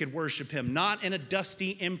they could worship him, not in a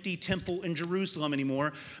dusty, empty temple in Jerusalem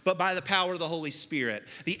anymore, but by the power of the Holy Spirit.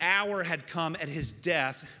 The hour had come at his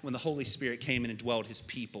death when the Holy Spirit came and indwelled his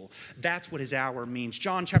people. That's what his hour means.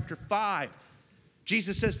 John chapter 5.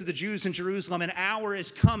 Jesus says to the Jews in Jerusalem, an hour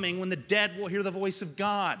is coming when the dead will hear the voice of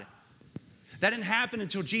God. That didn't happen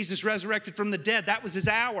until Jesus resurrected from the dead. That was his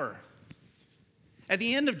hour. At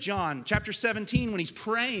the end of John chapter 17, when he's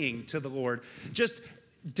praying to the Lord, just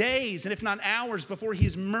days and if not hours before he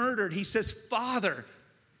is murdered, he says, Father,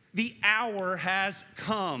 the hour has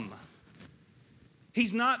come.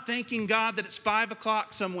 He's not thanking God that it's 5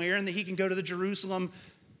 o'clock somewhere and that he can go to the Jerusalem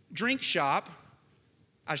drink shop.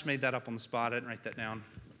 I just made that up on the spot. I didn't write that down.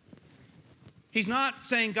 He's not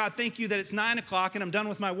saying, God, thank you that it's 9 o'clock and I'm done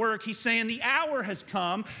with my work. He's saying the hour has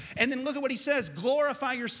come. And then look at what he says.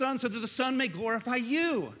 Glorify your Son so that the Son may glorify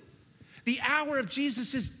you. The hour of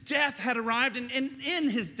Jesus' death had arrived. And in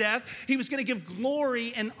his death, he was going to give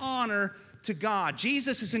glory and honor to God.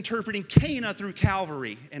 Jesus is interpreting Cana through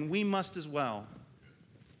Calvary. And we must as well.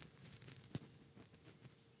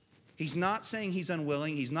 He's not saying he's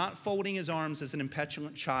unwilling. He's not folding his arms as an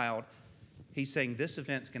impetulant child. He's saying, this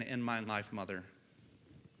event's going to end my life, Mother.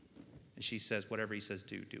 And she says, whatever he says,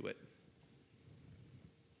 do it.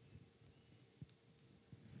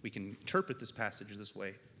 We can interpret this passage this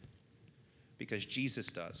way because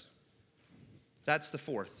Jesus does. That's the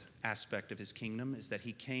fourth aspect of his kingdom, is that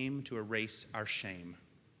he came to erase our shame.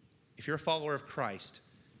 If you're a follower of Christ,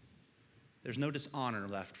 there's no dishonor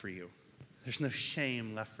left for you. There's no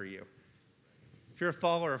shame left for you. If you're a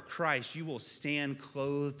follower of Christ, you will stand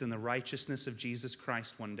clothed in the righteousness of Jesus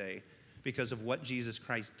Christ one day because of what Jesus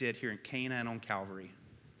Christ did here in Cana and on Calvary.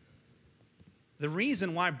 The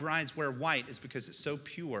reason why brides wear white is because it's so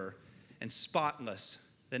pure and spotless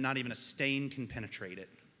that not even a stain can penetrate it.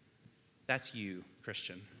 That's you,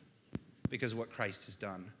 Christian, because of what Christ has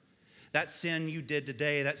done. That sin you did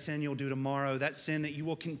today, that sin you'll do tomorrow, that sin that you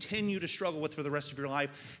will continue to struggle with for the rest of your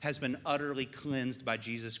life has been utterly cleansed by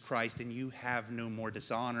Jesus Christ, and you have no more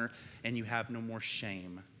dishonor and you have no more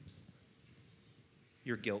shame.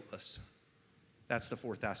 You're guiltless. That's the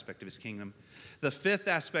fourth aspect of his kingdom. The fifth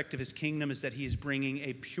aspect of his kingdom is that he is bringing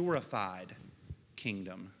a purified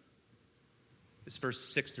kingdom. It's verse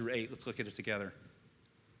 6 through 8. Let's look at it together.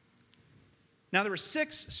 Now there were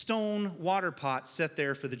 6 stone water pots set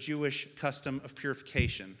there for the Jewish custom of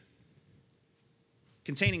purification,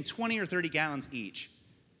 containing 20 or 30 gallons each.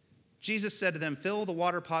 Jesus said to them, fill the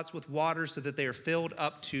water pots with water so that they are filled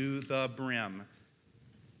up to the brim.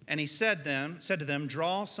 And he said to them,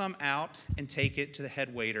 draw some out and take it to the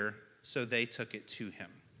head waiter. So they took it to him.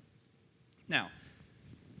 Now,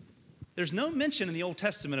 there's no mention in the Old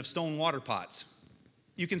Testament of stone water pots.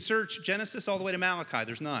 You can search Genesis all the way to Malachi.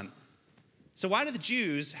 There's none. So why do the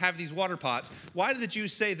Jews have these water pots? Why do the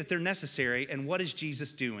Jews say that they're necessary? And what is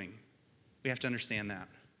Jesus doing? We have to understand that.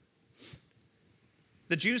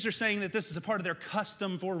 The Jews are saying that this is a part of their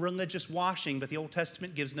custom for religious washing, but the Old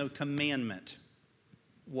Testament gives no commandment.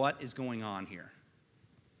 What is going on here?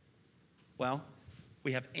 Well,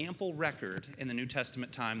 we have ample record in the New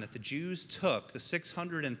Testament time that the Jews took the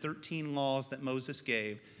 613 laws that Moses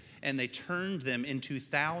gave and they turned them into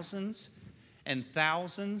thousands and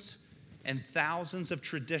thousands and thousands of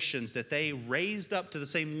traditions that they raised up to the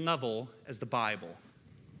same level as the Bible.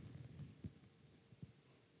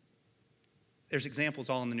 There's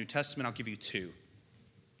examples all in the New Testament. I'll give you 2.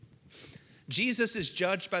 Jesus is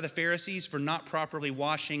judged by the Pharisees for not properly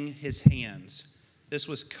washing his hands. This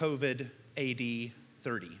was COVID AD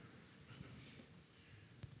 30.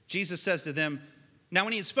 Jesus says to them, now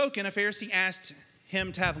when he had spoken, a Pharisee asked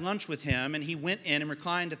him to have lunch with him, and he went in and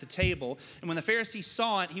reclined at the table. And when the Pharisee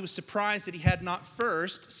saw it, he was surprised that he had not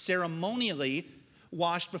first ceremonially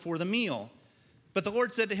washed before the meal. But the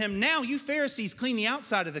Lord said to him, now you Pharisees clean the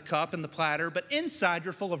outside of the cup and the platter, but inside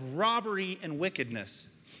you're full of robbery and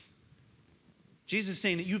wickedness. Jesus is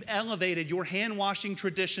saying that you've elevated your hand-washing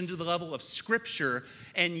tradition to the level of Scripture,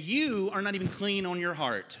 and you are not even clean on your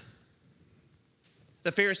heart.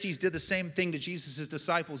 The Pharisees did the same thing to Jesus'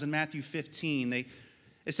 disciples in Matthew 15.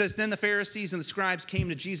 It says, then the Pharisees and the scribes came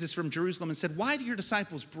to Jesus from Jerusalem and said, why do your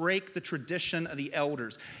disciples break the tradition of the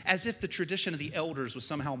elders? As if the tradition of the elders was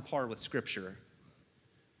somehow on par with Scripture.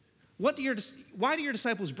 Why do your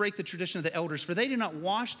disciples break the tradition of the elders? For they do not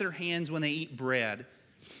wash their hands when they eat bread.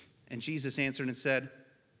 And Jesus answered and said,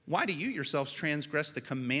 why do you yourselves transgress the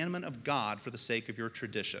commandment of God for the sake of your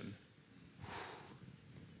tradition?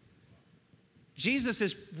 Jesus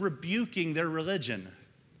is rebuking their religion.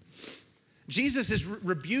 Jesus is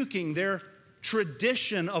rebuking their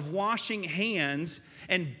tradition of washing hands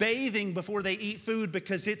and bathing before they eat food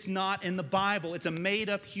because it's not in the Bible. It's a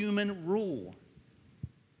made-up human rule.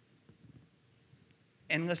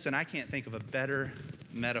 And listen, I can't think of a better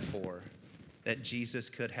metaphor that Jesus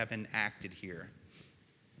could have enacted here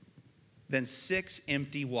than 6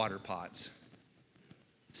 empty water pots.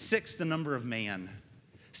 6, the number of man.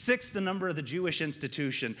 6, the number of the Jewish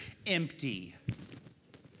institution. Empty.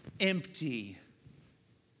 Empty.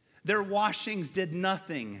 Their washings did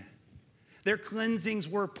nothing. Their cleansings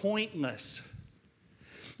were pointless.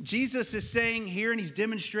 Jesus is saying here, and he's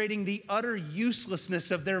demonstrating the utter uselessness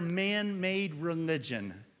of their man-made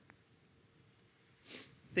religion.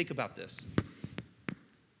 Think about this.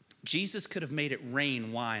 Jesus could have made it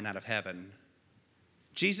rain wine out of heaven.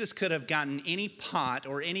 Jesus could have gotten any pot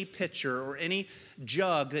or any pitcher or any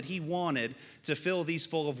jug that he wanted to fill these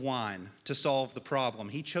full of wine to solve the problem.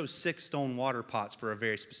 He chose 6 stone water pots for a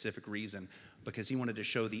very specific reason, because he wanted to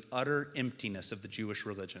show the utter emptiness of the Jewish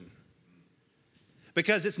religion.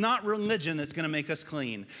 Because it's not religion that's going to make us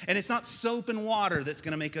clean. And it's not soap and water that's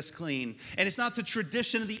going to make us clean. And it's not the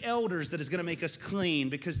tradition of the elders that is going to make us clean,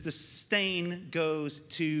 because the stain goes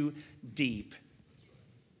too deep.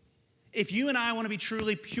 If you and I want to be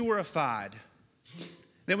truly purified,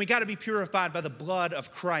 then we got to be purified by the blood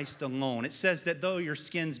of Christ alone. It says that though your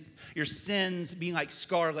sins being like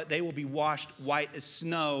scarlet, they will be washed white as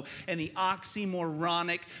snow. And the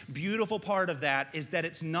oxymoronic, beautiful part of that is that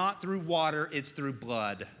it's not through water, it's through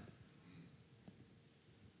blood.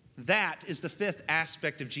 That is the 5th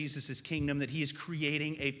aspect of Jesus' kingdom, that he is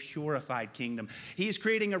creating a purified kingdom. He is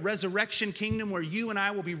creating a resurrection kingdom where you and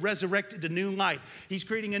I will be resurrected to new life. He's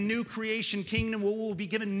creating a new creation kingdom where we will be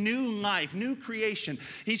given new life, new creation.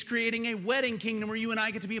 He's creating a wedding kingdom where you and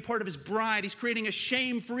I get to be a part of his bride. He's creating a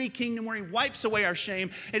shame-free kingdom where he wipes away our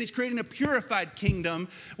shame. And he's creating a purified kingdom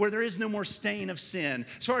where there is no more stain of sin.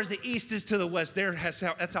 As far as the east is to the west,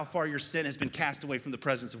 that's how far your sin has been cast away from the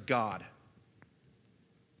presence of God.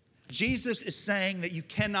 Jesus is saying that you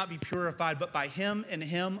cannot be purified but by him and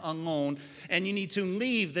him alone, and you need to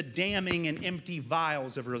leave the damning and empty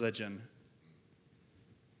vials of religion.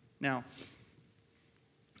 Now,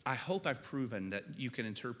 I hope I've proven that you can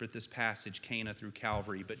interpret this passage, Cana through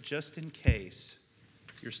Calvary, but just in case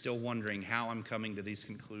you're still wondering how I'm coming to these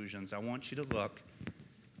conclusions, I want you to look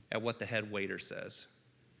at what the head waiter says,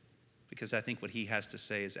 because I think what he has to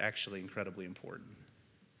say is actually incredibly important.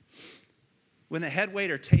 When the head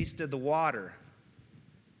waiter tasted the water,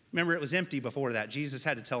 remember it was empty before that. Jesus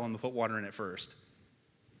had to tell him to put water in it first.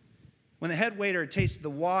 When the head waiter tasted the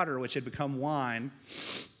water, which had become wine,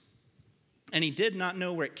 and he did not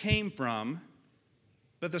know where it came from,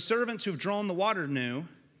 but the servants who've drawn the water knew,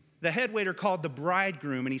 the head waiter called the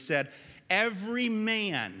bridegroom and he said, "Every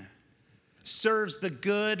man serves the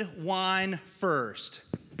good wine first.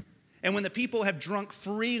 And when the people have drunk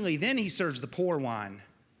freely, then he serves the poor wine.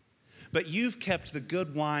 But you've kept the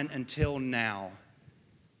good wine until now."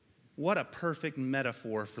 What a perfect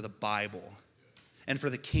metaphor for the Bible and for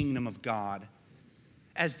the kingdom of God.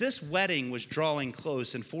 As this wedding was drawing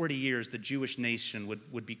close, in 40 years, the Jewish nation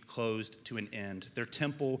would be closed to an end. Their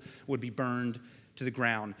temple would be burned to the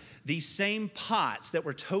ground. These same pots that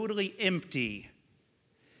were totally empty,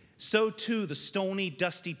 so too the stony,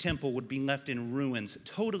 dusty temple would be left in ruins,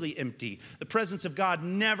 totally empty. The presence of God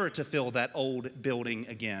never to fill that old building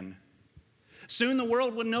again. Soon the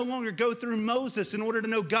world would no longer go through Moses in order to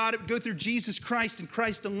know God. It would go through Jesus Christ and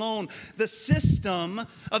Christ alone. The system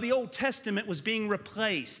of the Old Testament was being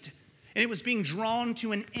replaced, and it was being drawn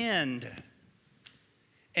to an end.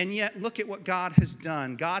 And yet, look at what God has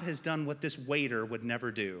done. God has done what this waiter would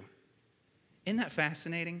never do. Isn't that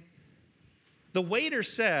fascinating? The waiter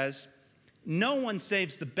says, no one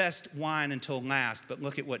saves the best wine until last, but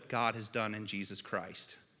look at what God has done in Jesus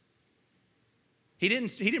Christ. He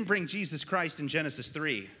didn't bring Jesus Christ in Genesis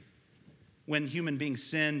 3 when human beings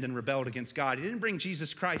sinned and rebelled against God. He didn't bring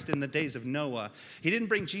Jesus Christ in the days of Noah. He didn't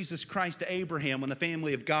bring Jesus Christ to Abraham when the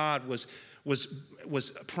family of God was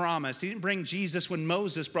promised. He didn't bring Jesus when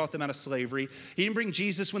Moses brought them out of slavery. He didn't bring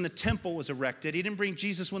Jesus when the temple was erected. He didn't bring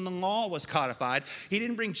Jesus when the law was codified. He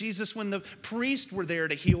didn't bring Jesus when the priests were there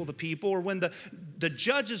to heal the people, or when the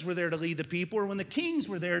judges were there to lead the people, or when the kings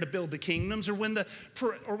were there to build the kingdoms, or when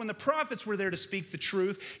the prophets were there to speak the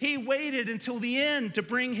truth. He waited until the end to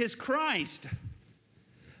bring his Christ.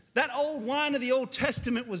 That old wine of the Old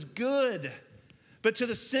Testament was good. But to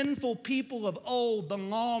the sinful people of old, the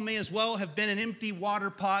law may as well have been an empty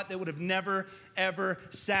water pot that would have never, ever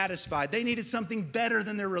satisfied. They needed something better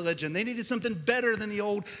than their religion. They needed something better than the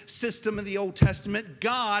old system of the Old Testament.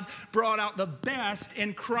 God brought out the best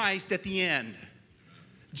in Christ at the end,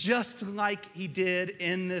 just like he did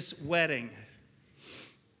in this wedding.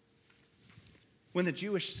 When the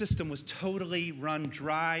Jewish system was totally run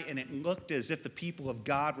dry and it looked as if the people of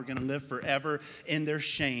God were going to live forever in their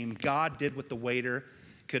shame, God did what the waiter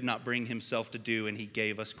could not bring himself to do, and he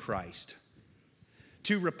gave us Christ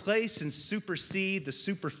to replace and supersede the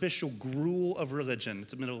superficial gruel of religion.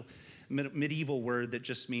 It's a medieval word that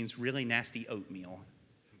just means really nasty oatmeal.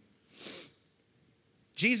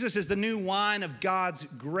 Jesus is the new wine of God's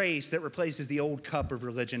grace that replaces the old cup of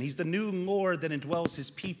religion. He's the new Lord that indwells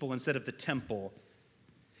his people instead of the temple.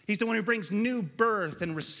 He's the one who brings new birth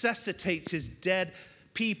and resuscitates his dead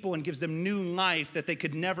people and gives them new life that they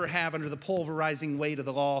could never have under the pulverizing weight of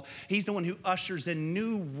the law. He's the one who ushers in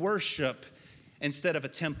new worship instead of a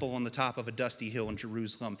temple on the top of a dusty hill in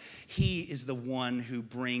Jerusalem. He is the one who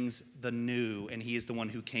brings the new, and he is the one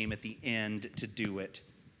who came at the end to do it.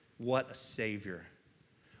 What a Savior.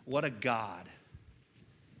 What a God.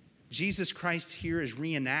 Jesus Christ here is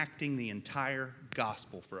reenacting the entire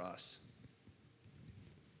gospel for us.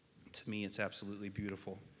 To me, it's absolutely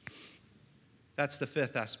beautiful. That's the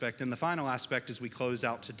fifth aspect. And the final aspect as we close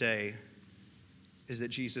out today is that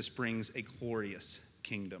Jesus brings a glorious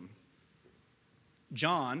kingdom.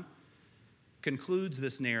 John concludes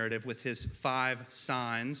this narrative with his 5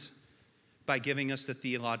 signs by giving us the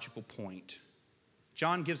theological point.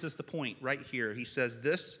 John gives us the point right here. He says,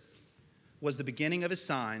 this was the beginning of his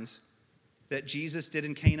signs that Jesus did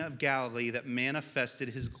in Cana of Galilee that manifested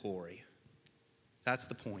his glory. That's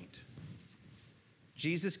the point.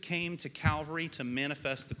 Jesus came to Calvary to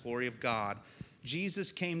manifest the glory of God.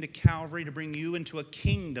 Jesus came to Calvary to bring you into a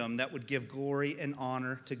kingdom that would give glory and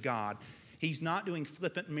honor to God. He's not doing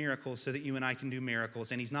flippant miracles so that you and I can do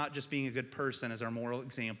miracles, and he's not just being a good person as our moral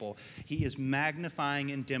example. He is magnifying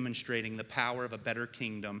and demonstrating the power of a better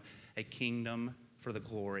kingdom, a kingdom for the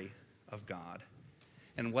glory of God.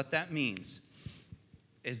 And what that means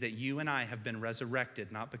is that you and I have been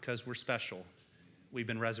resurrected, not because we're special. We've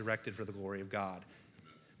been resurrected for the glory of God.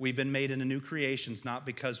 We've been made into new creations, not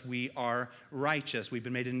because we are righteous. We've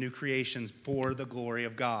been made into new creations for the glory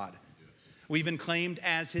of God. We've been claimed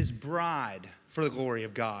as his bride for the glory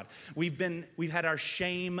of God. We've had our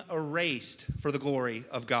shame erased for the glory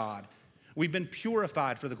of God. We've been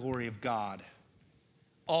purified for the glory of God.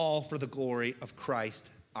 All for the glory of Christ,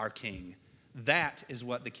 our King. That is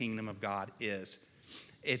what the kingdom of God is.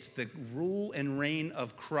 It's the rule and reign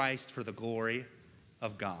of Christ for the glory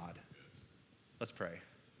of God. Let's pray.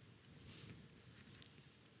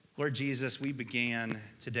 Lord Jesus, we began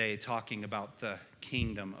today talking about the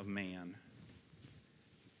kingdom of man.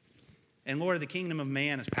 And Lord, the kingdom of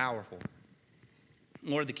man is powerful.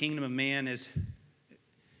 Lord, the kingdom of man is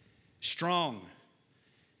strong.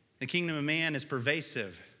 The kingdom of man is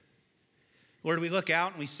pervasive. Lord, we look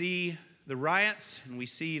out and we see the riots, and we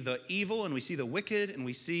see the evil, and we see the wicked, and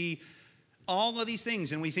we see all of these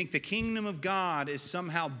things, and we think the kingdom of God is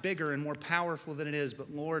somehow bigger and more powerful than it is.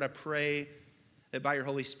 But Lord, I pray that by your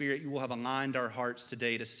Holy Spirit, you will have aligned our hearts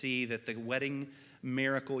today to see that the wedding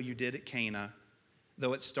miracle you did at Cana,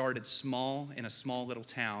 though it started small in a small little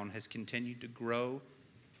town, has continued to grow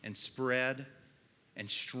and spread and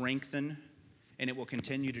strengthen, and it will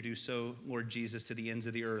continue to do so, Lord Jesus, to the ends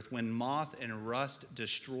of the earth. When moth and rust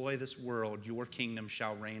destroy this world, your kingdom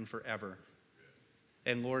shall reign forever.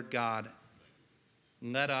 And Lord God,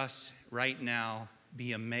 let us right now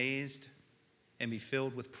be amazed and be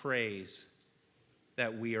filled with praise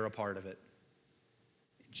that we are a part of it.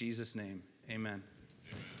 In Jesus' name, amen.